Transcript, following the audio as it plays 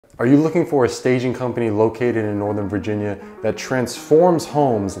Are you looking for a staging company located in Northern Virginia that transforms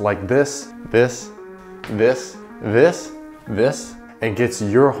homes like this, and gets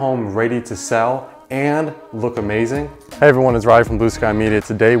your home ready to sell and look amazing? Hey everyone, it's Ryan from Blue Sky Media.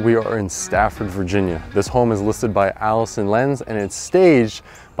 Today we are in Stafford, Virginia. This home is listed by Allison Lenz and it's staged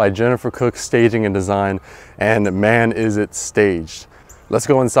by Jennifer Cook Staging and Design, and man is it staged. Let's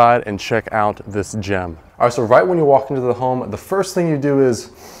go inside and check out this gem. All right, so right when you walk into the home, the first thing you do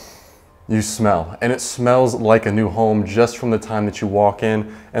is you smell, and it smells like a new home just from the time that you walk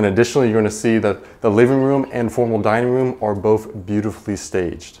in. And additionally, you're gonna see that the living room and formal dining room are both beautifully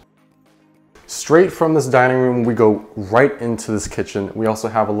staged. Straight from this dining room, we go right into this kitchen. We also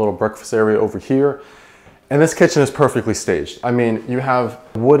have a little breakfast area over here. And this kitchen is perfectly staged. I mean, you have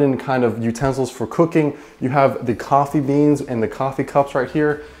wooden kind of utensils for cooking. You have the coffee beans and the coffee cups right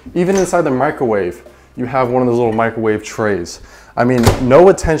here. Even inside the microwave, you have one of those little microwave trays. I mean, no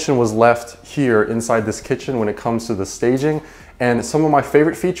attention was left here inside this kitchen when it comes to the staging. And some of my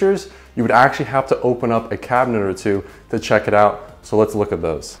favorite features, you would actually have to open up a cabinet or two to check it out. So let's look at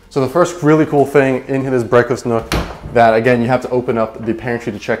those. So the first really cool thing in this breakfast nook that, again, you have to open up the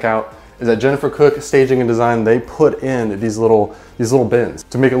pantry to check out is that Jennifer Cook Staging and Design, they put in these little bins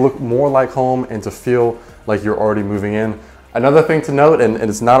to make it look more like home and to feel like you're already moving in. Another thing to note, and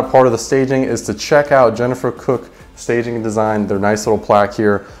it's not a part of the staging, is to check out Jennifer Cook Staging and Design, their nice little plaque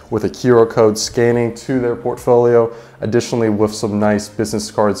here with a QR code scanning to their portfolio. Additionally, with some nice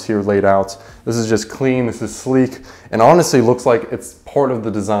business cards here laid out. This is just clean, this is sleek, and honestly looks like it's part of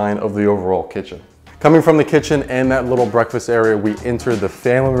the design of the overall kitchen. Coming from the kitchen and that little breakfast area, we enter the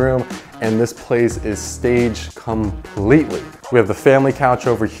family room, and this place is staged completely. We have the family couch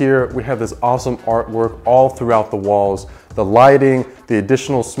over here. We have this awesome artwork all throughout the walls, the lighting, the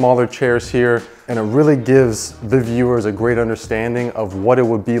additional smaller chairs here, and it really gives the viewers a great understanding of what it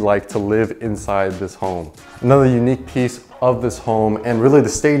would be like to live inside this home. Another unique piece of this home, and really the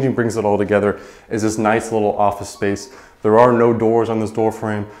staging brings it all together, is this nice little office space. There are no doors on this door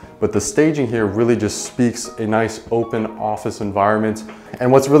frame, but the staging here really just speaks a nice open office environment.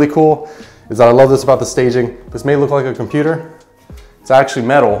 And what's really cool is that I love this about the staging. This may look like a computer. It's actually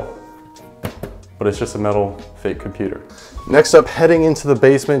metal, but it's just a metal fake computer. Next up, heading into the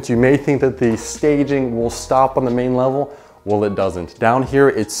basement, you may think that the staging will stop on the main level. Well, it doesn't. Down here,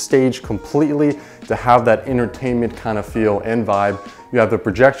 it's staged completely to have that entertainment kind of feel and vibe. You have the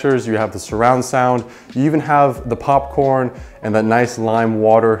projectors, you have the surround sound, you even have the popcorn and that nice lime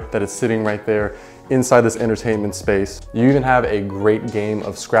water that is sitting right there inside this entertainment space. You even have a great game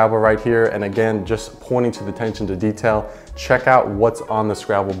of Scrabble right here. And again, just pointing to the attention to detail, check out what's on the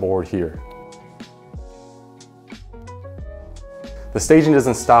Scrabble board here. The staging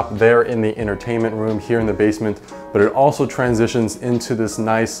doesn't stop there in the entertainment room here in the basement, but it also transitions into this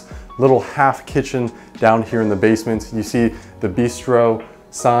nice little half kitchen down here in the basement. You see the bistro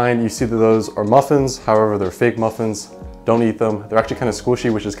sign, you see that those are muffins, however, they're fake muffins. Don't eat them. They're actually kind of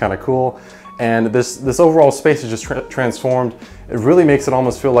squishy, which is kind of cool. And this overall space is just transformed. It really makes it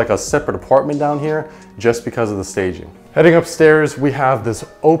almost feel like a separate apartment down here just because of the staging. Heading upstairs, we have this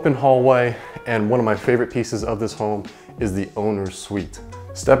open hallway, and one of my favorite pieces of this home is the owner's suite.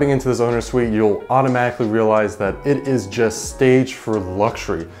 Stepping into this owner's suite, you'll automatically realize that it is just staged for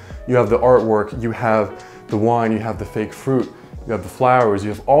luxury. You have the artwork, you have the wine, you have the fake fruit, you have the flowers, you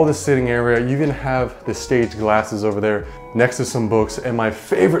have all this sitting area, you even have the staged glasses over there next to some books. And my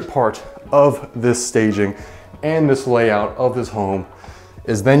favorite part of this staging and this layout of this home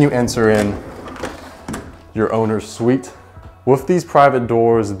is then you enter in your owner's suite. With these private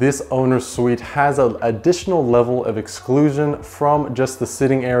doors, this owner's suite has an additional level of exclusion from just the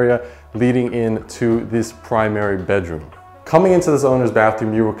sitting area leading into this primary bedroom. Coming into this owner's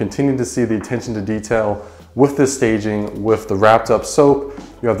bathroom, you will continue to see the attention to detail with this staging, with the wrapped up soap,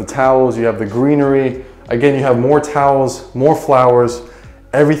 you have the towels, you have the greenery. Again, you have more towels, more flowers.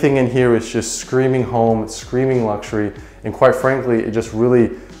 Everything in here is just screaming home, screaming luxury. And quite frankly, it just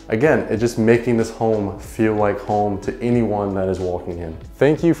really, again, it's just making this home feel like home to anyone that is walking in.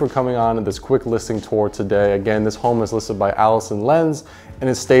 Thank you for coming on this quick listing tour today. Again, this home is listed by Allison Lenz and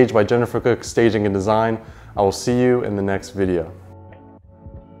is staged by Jennifer Cook Staging and Design. I will see you in the next video.